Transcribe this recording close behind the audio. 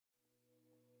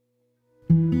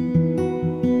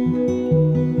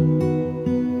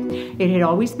It had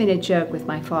always been a joke with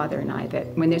my father and I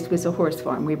that when this was a horse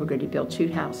farm, we were going to build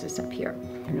 2 houses up here.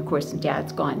 And of course,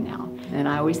 Dad's gone now. And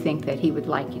I always think that he would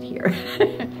like it here.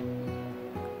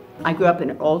 I grew up in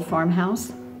an old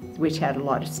farmhouse, which had a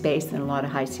lot of space and a lot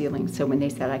of high ceilings. So when they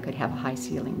said I could have a high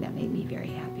ceiling, that made me very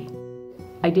happy.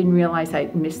 I didn't realize I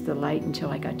missed the light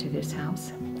until I got to this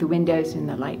house. The windows and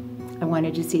the light. I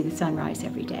wanted to see the sunrise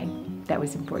every day. That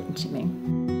was important to me.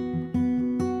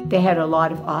 They had a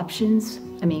lot of options.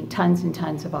 I mean, tons and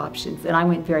tons of options. And I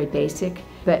went very basic,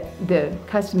 but the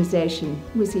customization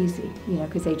was easy, you know,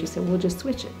 because they just said, we'll just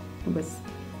switch it. It was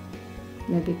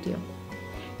no big deal.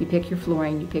 You pick your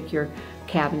flooring, you pick your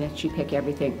cabinets, you pick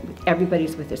everything.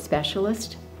 Everybody's with a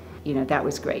specialist. You know, that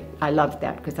was great. I loved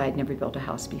that because I had never built a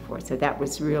house before, so that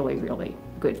was really, really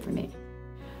good for me.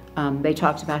 They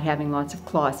talked about having lots of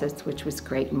closets, which was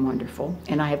great and wonderful.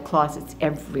 And I have closets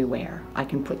everywhere. I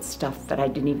can put stuff that I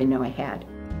didn't even know I had.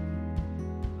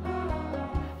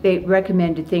 They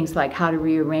recommended things like how to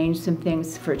rearrange some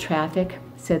things for traffic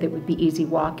so that it would be easy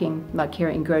walking, like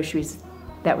carrying groceries.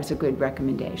 That was a good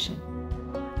recommendation.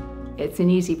 It's an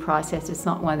easy process. It's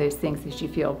not one of those things that you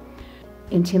feel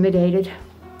intimidated.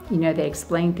 You know, they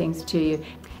explain things to you,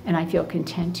 and I feel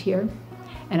content here.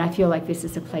 And I feel like this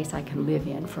is a place I can live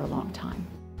in for a long time.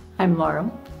 I'm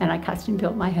Laurel, and I custom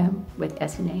built my home with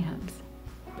S&A Homes.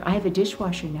 I have a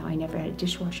dishwasher now. I never had a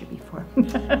dishwasher before.